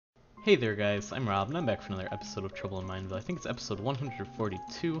Hey there guys, I'm Rob and I'm back for another episode of Trouble in Mineville. I think it's episode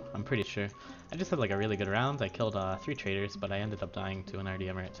 142, I'm pretty sure. I just had like a really good round. I killed 3 traitors, but I ended up dying to an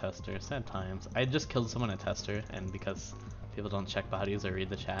RDMer at Tester. Sad times. I just killed someone at Tester, and because people don't check bodies or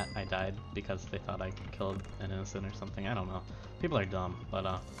read the chat, I died because they thought I killed an innocent or something. I don't know. People are dumb,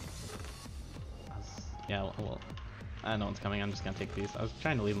 but yeah, well, I know what's coming. I'm just gonna take these. I was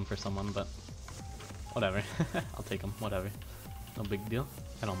trying to leave them for someone, but whatever. I'll take them, whatever. No big deal.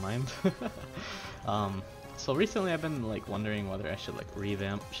 I don't mind. So recently I've been like wondering whether I should like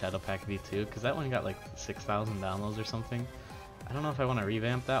revamp Shadowphax V2 because that one got like 6,000 downloads or something. I don't know if I want to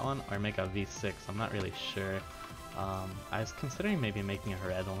revamp that one or make a V6. I'm not really sure. I was considering maybe making a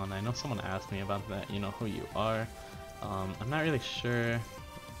red one. I know someone asked me about that. You know who you are. I'm not really sure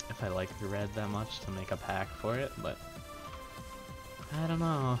if I like red that much to make a pack for it, but I don't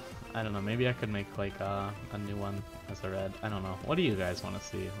know. Maybe I could make like a new one as a red. I don't know. What do you guys want to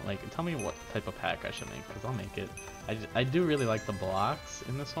see? Like, tell me what type of pack I should make, because I'll make it. I do really like the blocks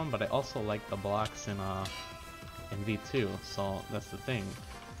in this one, but I also like the blocks in V2. So that's the thing.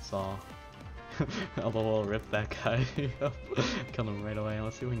 So although we'll rip that guy up, kill him right away.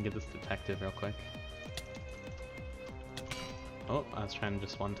 Let's see if we can get this detective real quick. Oh, I was trying to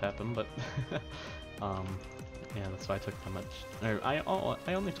just one tap him, but yeah, that's why I took that much. Or I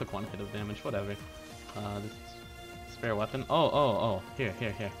only took 1 hit of damage. Whatever. This spare weapon. Oh. Here.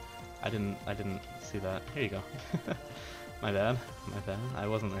 I didn't see that. Here you go. My bad. I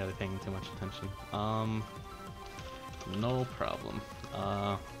wasn't really paying too much attention. No problem.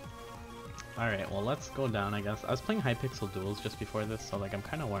 Alright, well let's go down, I guess. I was playing Hypixel duels just before this, so like I'm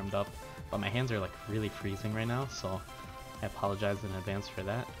kind of warmed up, but my hands are like really freezing right now, so I apologize in advance for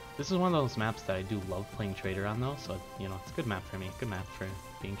that. This is one of those maps that I do love playing Traitor on though, so you know, it's a good map for me, good map for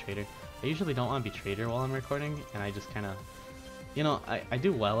being Traitor. I usually don't want to be Traitor while I'm recording, and I just kind of, you know, I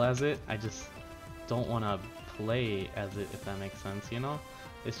do well as it, I just don't want to play as it, if that makes sense, you know?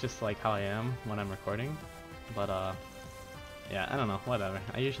 It's just like how I am when I'm recording, but yeah, I don't know, whatever.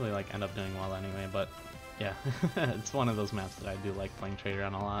 I usually like end up doing well anyway, but yeah, it's one of those maps that I do like playing Traitor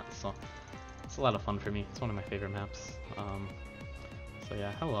on a lot, so it's a lot of fun for me. It's one of my favorite maps. So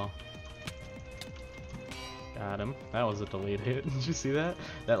yeah, hello. Got him. That was a delayed hit. Did you see that?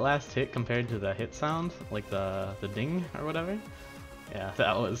 That last hit compared to the hit sound, like the ding or whatever. Yeah,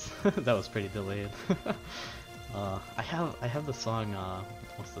 that was that was pretty delayed. I have the song.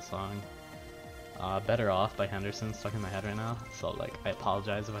 What's the song? Better Off by Henderson stuck in my head right now. So like, I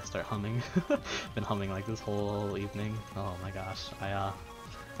apologize if I start humming. Been humming like this whole evening. Oh my gosh.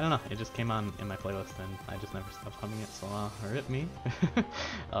 I don't know, it just came on in my playlist and I just never stopped humming it, so rip me.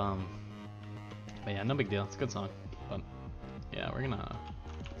 But yeah, no big deal, it's a good song. But yeah, we're gonna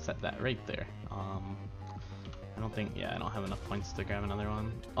set that right there. I don't think, yeah, I don't have enough points to grab another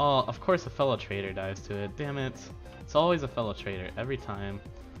one. Oh, of course a fellow traitor dies to it, damn it. It's always a fellow traitor, every time.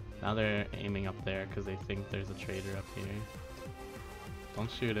 Now they're aiming up there because they think there's a traitor up here.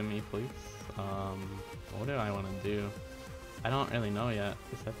 Don't shoot at me, please. What do I want to do? I don't really know yet.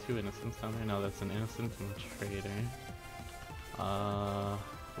 Is that 2 innocents down there? No, that's an innocent and a traitor.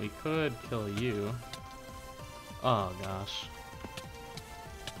 We could kill you. Oh gosh.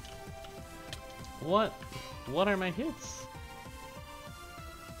 What? What are my hits?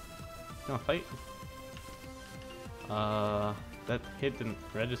 You wanna fight? That hit didn't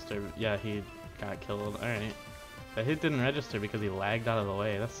register. Yeah, he got killed. Alright. That hit didn't register because he lagged out of the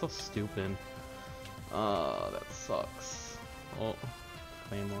way. That's so stupid. Oh, that sucks. Oh,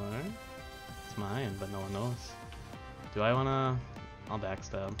 Claymore. It's mine, but no one knows. Do I wanna... I'll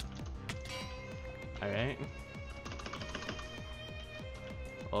backstab. Alright.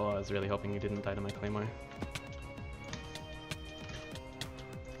 Oh, I was really hoping you didn't die to my Claymore.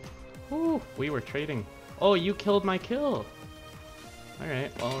 Ooh, we were trading. Oh, you killed my kill!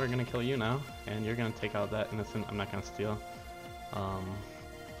 Alright, well we're gonna kill you now, and you're gonna take out that innocent. I'm not gonna steal.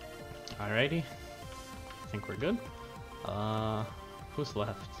 Alrighty. I think we're good. Who's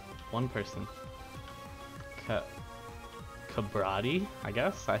left? One person. Cabrati, I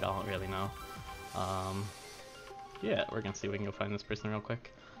guess? I don't really know. Yeah, we're gonna see if we can go find this person real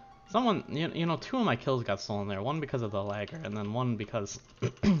quick. Someone, you know, 2 of my kills got stolen there. One because of the lagger, and then one because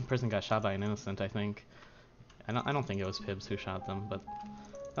person got shot by an innocent, I think. I don't think it was Pibs who shot them, but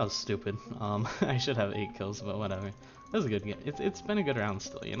that was stupid. I should have 8 kills, but whatever. That was a good game. It's been a good round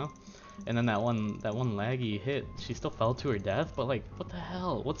still, you know? And then that one laggy hit, she still fell to her death, but like, what the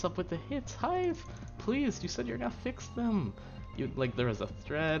hell? What's up with the hits? Hive, please, you said you're gonna fix them. You, like, there was a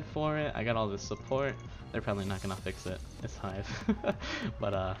thread for it, I got all this support. They're probably not gonna fix it. It's Hive.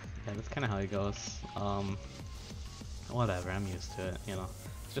 But yeah, that's kinda how it goes. Whatever, I'm used to it, you know.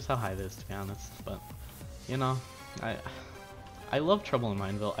 just how high it is, to be honest. But you know, I love Trouble in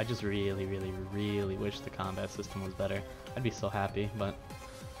Mineville. I just really wish the combat system was better. I'd be so happy, but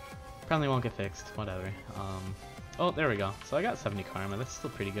probably won't get fixed. Whatever. Oh, there we go. So I got 70 karma. That's still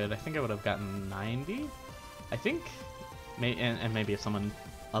pretty good. I think I would have gotten 90. I think, and maybe if someone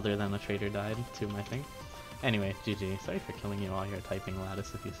other than a traitor died too, I think. Anyway, GG. Sorry for killing you while you're typing,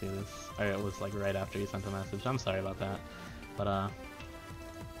 Lattice, if you see this. Or it was like right after you sent a message. I'm sorry about that. But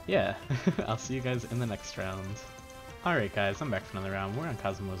yeah. I'll see you guys in the next round. Alright guys, I'm back for another round. We're on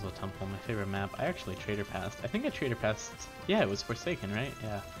Cosmozo Temple, my favorite map. I actually traitor passed. I think I traitor passed, yeah, it was Forsaken, right?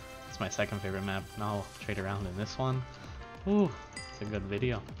 Yeah. It's my second favorite map. Now I'll trade around in this one. Ooh, it's a good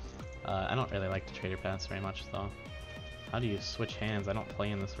video. I don't really like to traitor pass very much though. How do you switch hands? I don't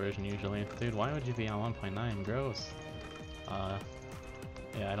play in this version usually. Dude, why would you be on 1.9? Gross.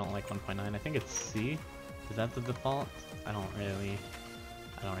 Yeah, I don't like 1.9. I think it's C. Is that the default? I don't really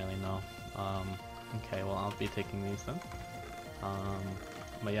know. Okay, well I'll be taking these then.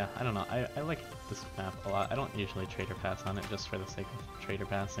 But yeah, I don't know. I like this map a lot. I don't usually traitor pass on it just for the sake of traitor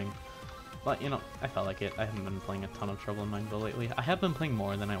passing. But you know, I felt like it. I haven't been playing a ton of Trouble in Mineville lately. I have been playing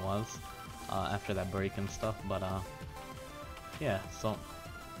more than I was after that break and stuff, but yeah, so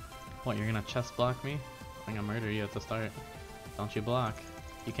what, you're gonna chest block me? I'm gonna murder you at the start. Don't you block.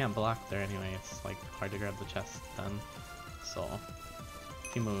 You can't block there anyway, it's like hard to grab the chest then. So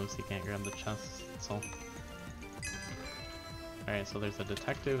if he moves, he can't grab the chest, so. Alright, so there's a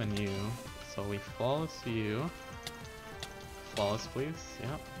detective and you. So we flawless you. Flawless please,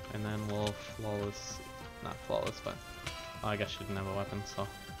 yep. And then we'll flawless, not flawless, but oh, I guess she didn't have a weapon, so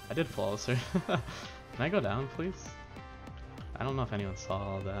I did flawless her. Can I go down please? I don't know if anyone saw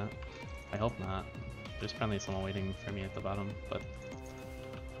all of that. I hope not. There's probably someone waiting for me at the bottom, but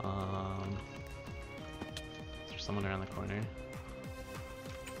there's someone around the corner.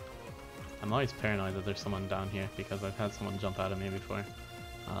 I'm always paranoid that there's someone down here because I've had someone jump out at me before,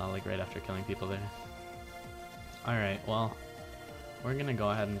 like right after killing people there. Alright, well, we're gonna go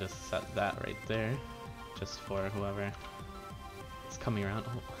ahead and just set that right there, just for whoever is coming around.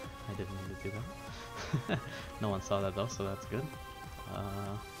 Oh, I didn't mean to do that. No one saw that though, so that's good.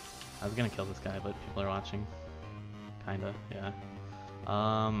 I was gonna kill this guy, but people are watching. Kinda, yeah.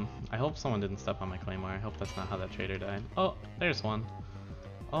 I hope someone didn't step on my claymore. I hope that's not how that traitor died. Oh, there's one.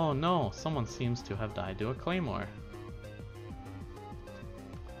 Oh no, someone seems to have died to a claymore.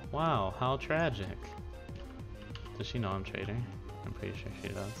 Wow, how tragic. Does she know I'm traitor? I'm pretty sure she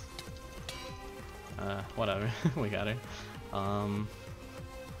does. Whatever, we got her.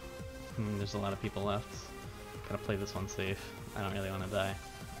 There's a lot of people left. Gotta play this one safe. I don't really want to die.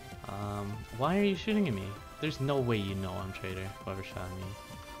 Why are you shooting at me? There's no way you know I'm traitor, whoever shot at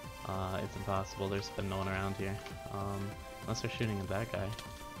me. It's impossible, there's been no one around here. Unless they're shooting at that guy.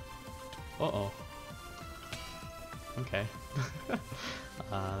 Uh-oh. Okay.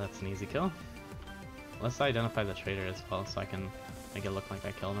 That's an easy kill. Let's identify the traitor as well so I can make it look like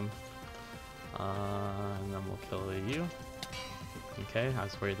I killed him. And then we'll kill you. Okay, I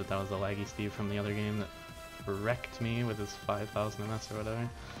was worried that that was a laggy Steve from the other game that wrecked me with his 5000 MS or whatever.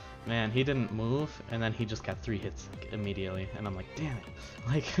 Man, he didn't move, and then he just got 3 hits immediately, and I'm like, damn it.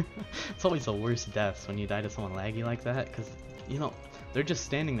 Like, it's always the worst deaths when you die to someone laggy like that, because, you know, they're just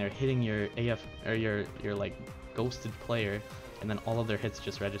standing there hitting your AF, or your like, ghosted player, and then all of their hits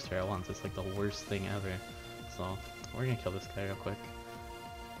just register at once. It's like the worst thing ever. So, we're gonna kill this guy real quick.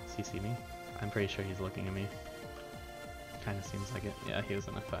 Does he see me? I'm pretty sure he's looking at me. Kinda seems like it. Yeah, he was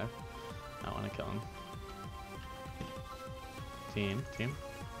in F5. I wanna kill him. Team.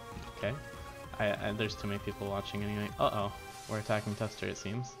 Okay. There's too many people watching anyway. Uh-oh. We're attacking Tester, it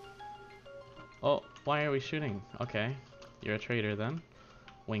seems. Oh, why are we shooting? Okay. You're a traitor then.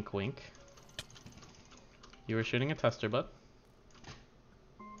 Wink wink. You were shooting a Tester, bud.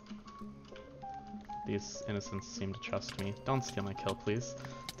 These innocents seem to trust me. Don't steal my kill, please.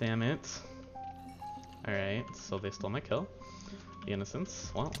 Damn it. Alright, so they stole my kill. The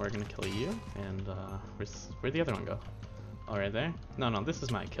innocents. Well, we're gonna kill you. And, where'd the other one go? Oh, right there? No, this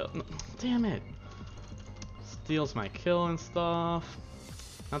is my kill. No, damn it! Steals my kill and stuff.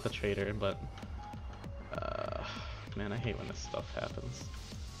 Not the traitor, but... man, I hate when this stuff happens.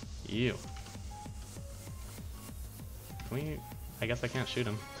 You. Can we... I guess I can't shoot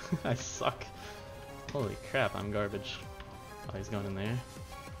him. I suck. Holy crap, I'm garbage. Oh, he's going in there.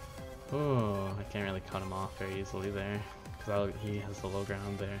 Oh, I can't really cut him off very easily there. Because he has the low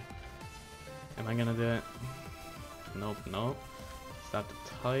ground there. Am I gonna do it? Nope. Stop the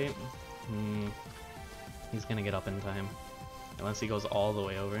type. He's gonna get up in time. Unless he goes all the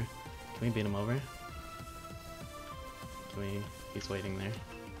way over. Can we beat him over? He's waiting there.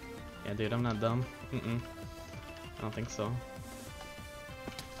 Yeah, dude, I'm not dumb. I don't think so.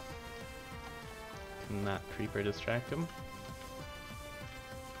 Can that creeper distract him?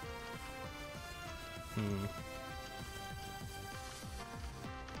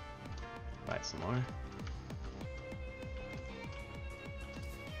 Buy some more.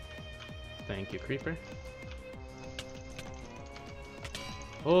 Thank you, creeper.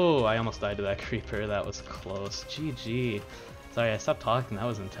 Oh, I almost died to that creeper. That was close. GG. Sorry, I stopped talking. That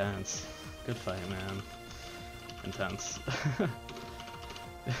was intense. Good fight, man. Intense.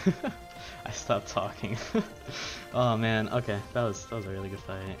 I stopped talking. Oh man, okay, that was a really good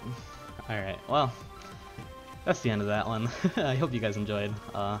fight. Alright, well, that's the end of that one. I hope you guys enjoyed.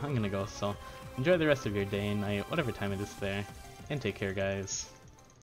 I'm gonna go, so enjoy the rest of your day, night, whatever time it is there, and take care, guys.